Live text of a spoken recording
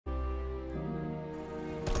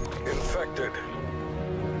Infected.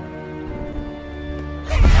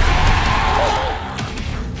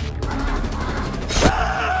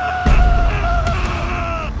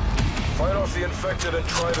 Fight off the infected and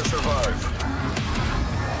try to survive.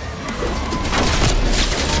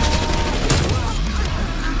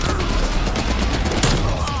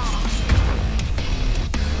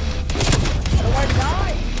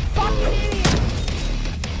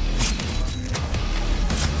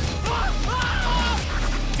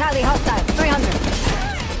 Tally hostile, 300.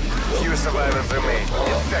 Few survivors remain.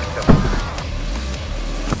 Infect them.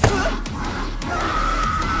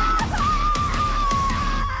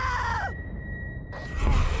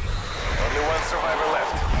 Only one survivor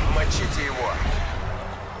left. Мочите его.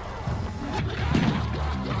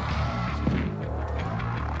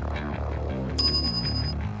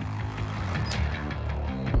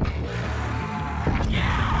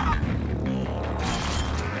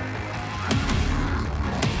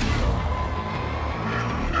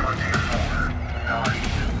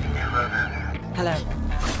 Hello.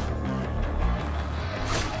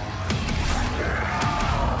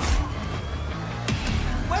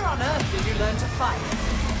 Where on earth did you learn to fight?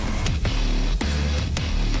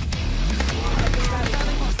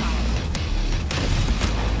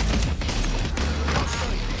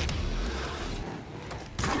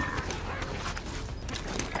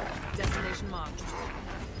 Destination marked.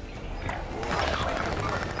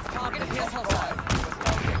 Target appears hostile.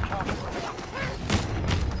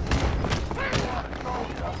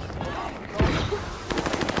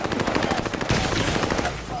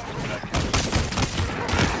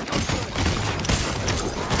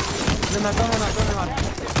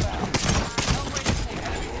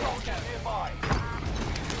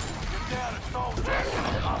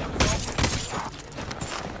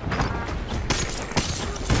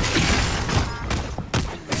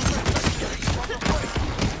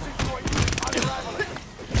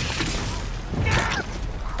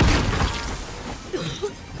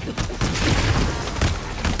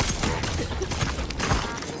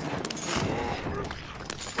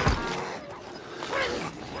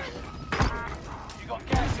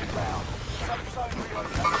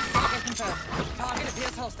 Target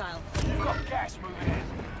appears hostile. You've got gas moving in.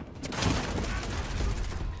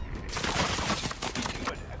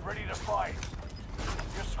 Good and ready to fight.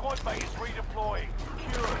 Your squad mate is redeploying.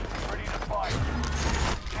 Cured, ready to fight.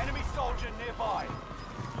 Enemy soldier nearby.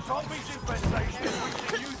 Zombies infestation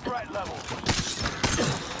reaching new threat level.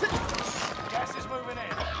 Gas is moving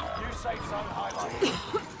in. New safe zone highlighted.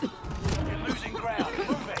 You're losing ground.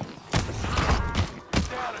 Move it.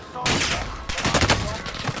 Down a soldier.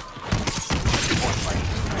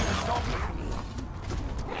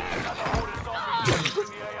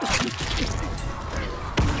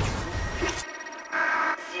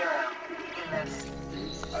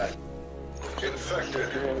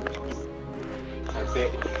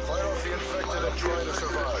 Infected. Fight off the infected and try to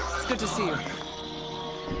survive. It's good to see you.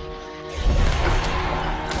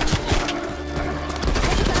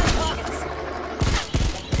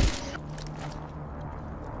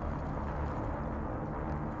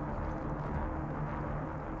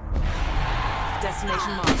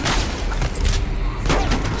 Destination marked.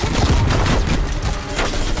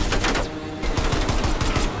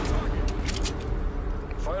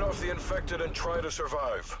 Fight off the infected and try to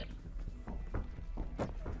survive.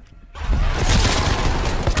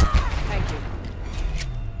 Thank you.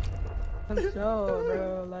 For sure,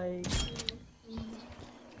 bro. Like.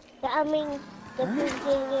 I mean, the thing is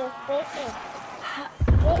fitting.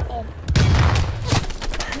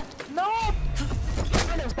 No!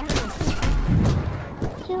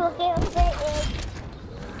 She will get fitted.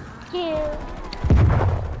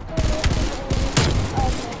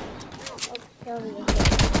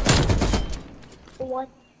 What?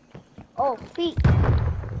 Oh, feet.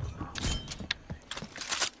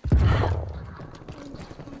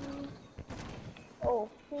 Oh,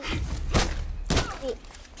 feet. Feet.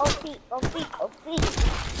 Oh, feet. Oh, feet. Oh, feet.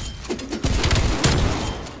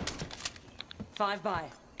 5 by.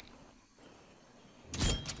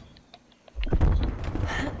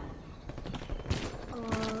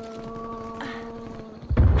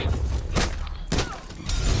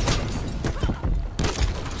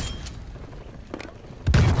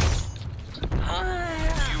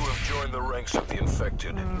 The ranks of the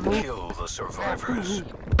infected. Kill the survivors.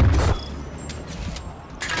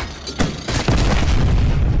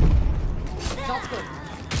 That's good.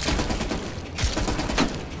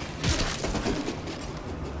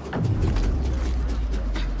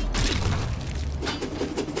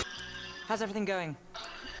 How's everything going?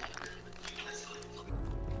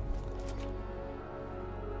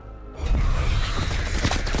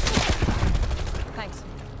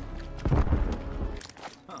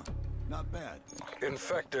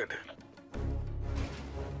 Infected.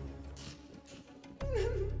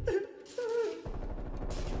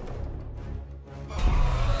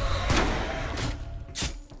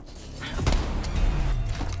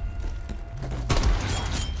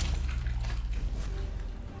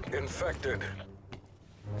 Infected.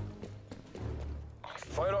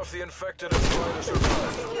 Fight off the infected and try to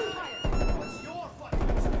survive.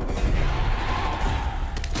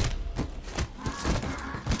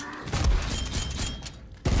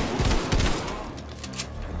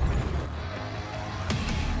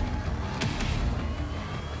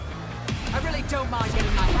 I really don't mind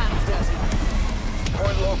getting my hands dirty.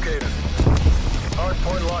 Point located. Hard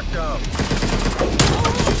point locked down.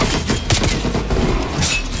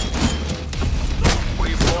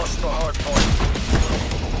 We've lost the hard point.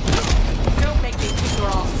 Don't make me kick your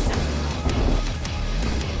ass.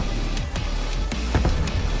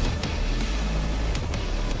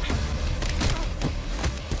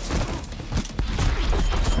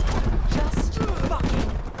 Just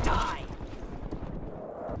fucking die.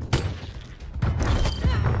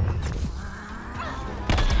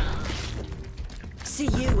 See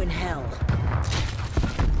you in hell.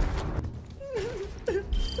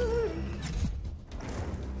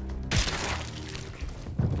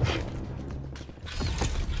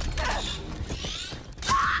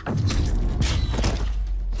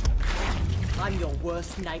 I'm your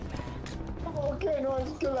worst nightmare. Okay, no,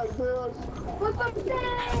 it's good like this. What's up,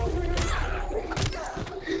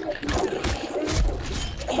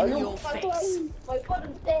 In your face. My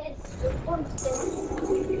bottom's dead. My bottom's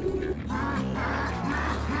dead.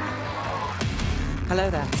 Hello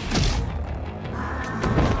there.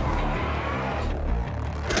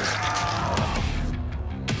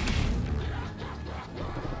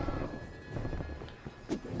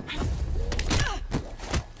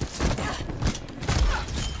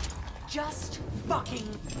 Just fucking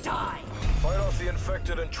die. Fight off the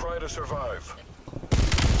infected and try to survive.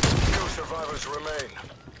 Few survivors remain.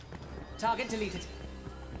 Target deleted.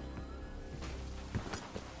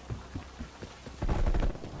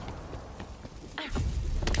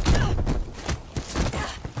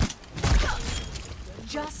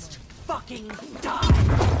 Just fucking die.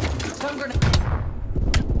 Stun grenade.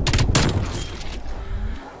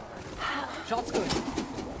 Shot's good.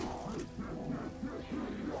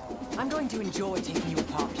 I'm going to enjoy taking you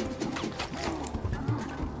apart.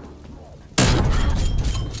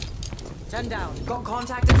 Turn down. Got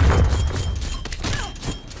contact.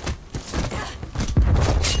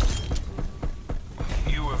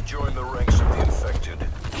 You have joined the ranks of the infected.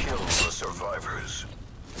 Kill the survivors.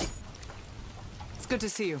 It's good to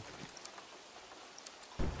see you.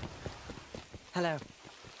 Hello.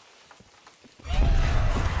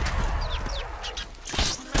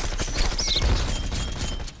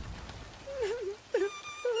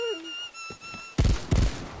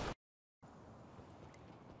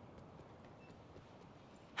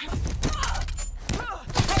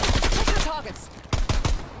 Targets.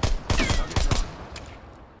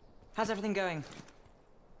 How's everything going?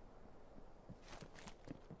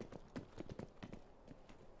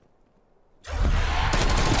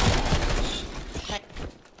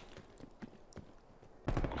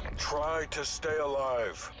 Try to stay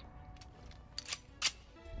alive.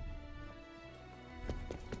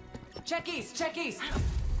 Check east, check east.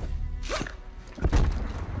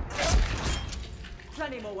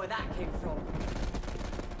 Plenty more where that came from.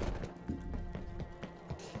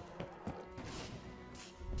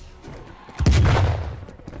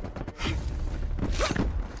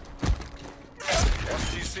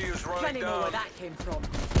 FTC is running Plenty more down. where that came from.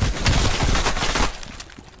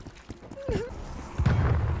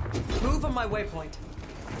 Move on my waypoint.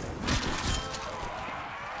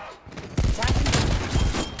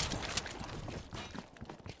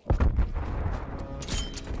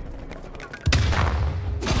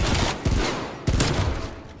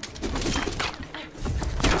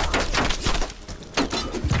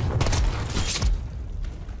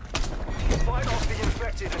 Fight off the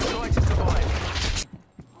infected and try to survive.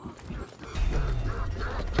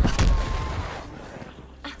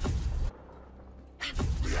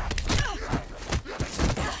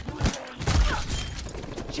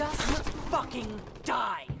 Just fucking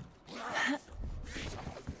die.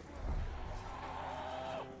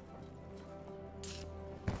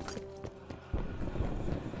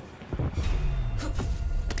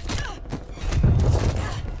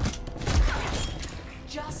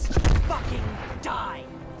 Just fucking die.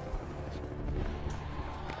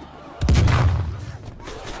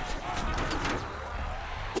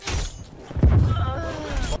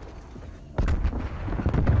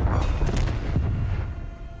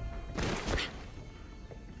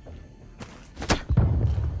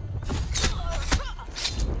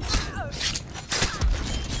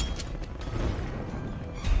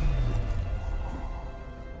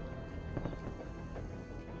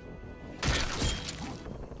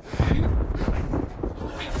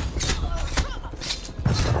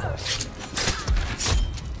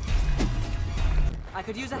 I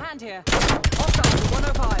could use a hand here. Hostile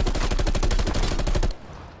 105.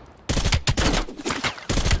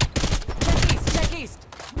 Check east.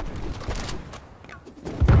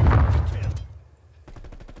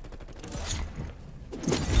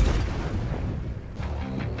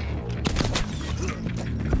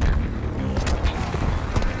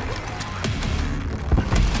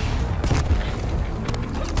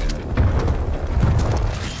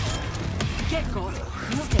 Get God.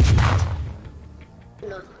 You'll take that.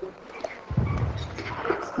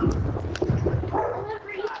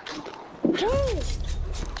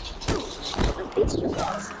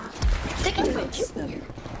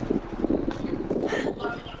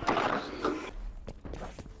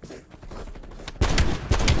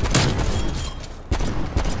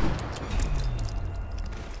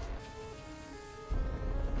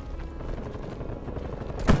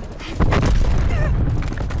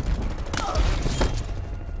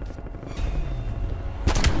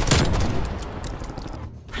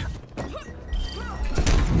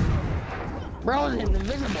 Bro's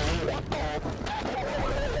invisible.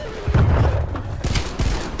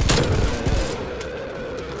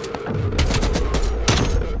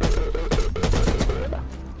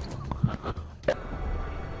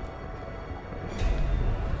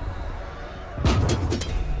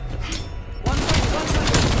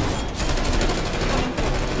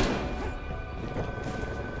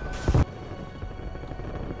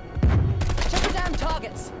 Check the damn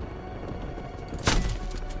targets.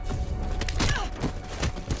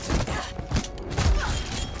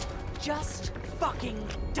 Just fucking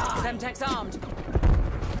die. Semtex armed.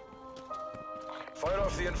 Fight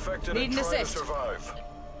off the infected Need and an try to assist. survive.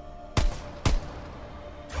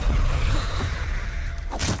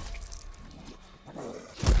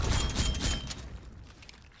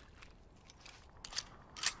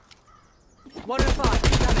 One and five.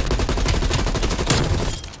 Coming.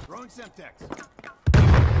 Throwing Semtex.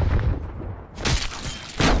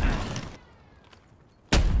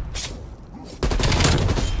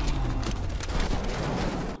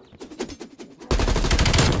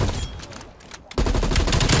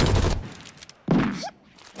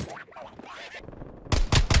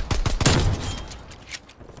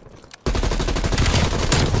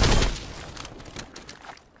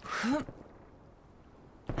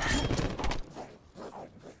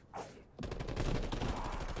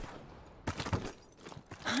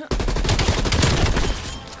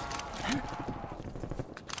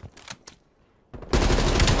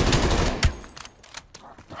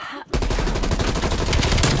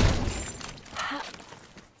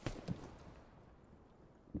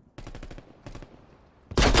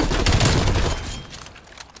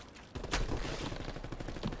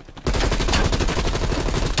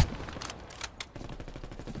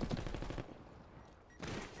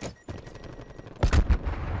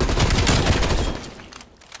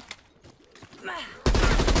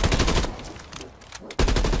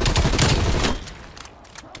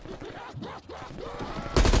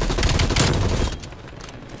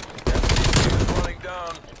 Running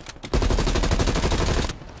down.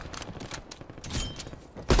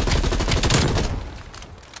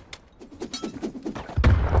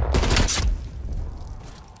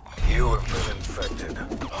 You have been infected.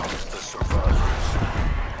 Hunt the survivors.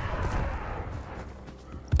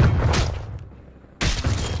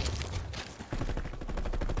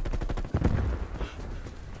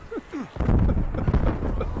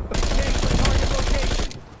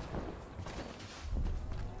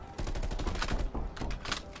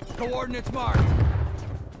 Coordinates marked.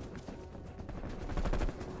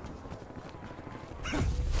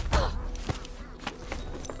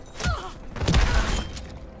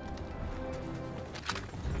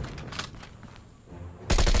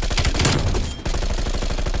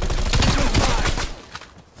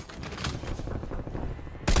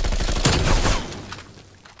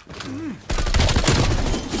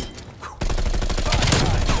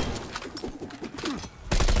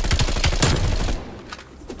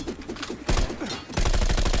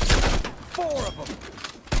 Four of them.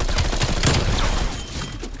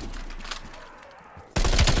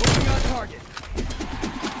 Moving on target.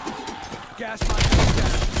 Gas mine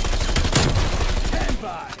down. Stand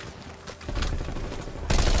by.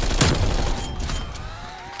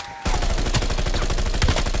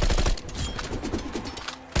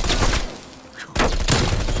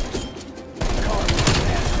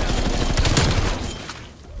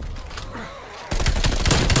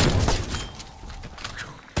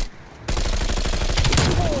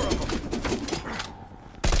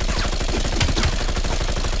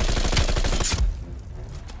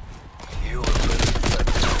 You have been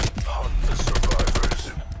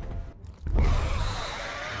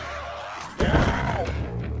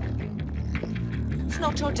It's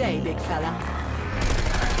not your day, big fella.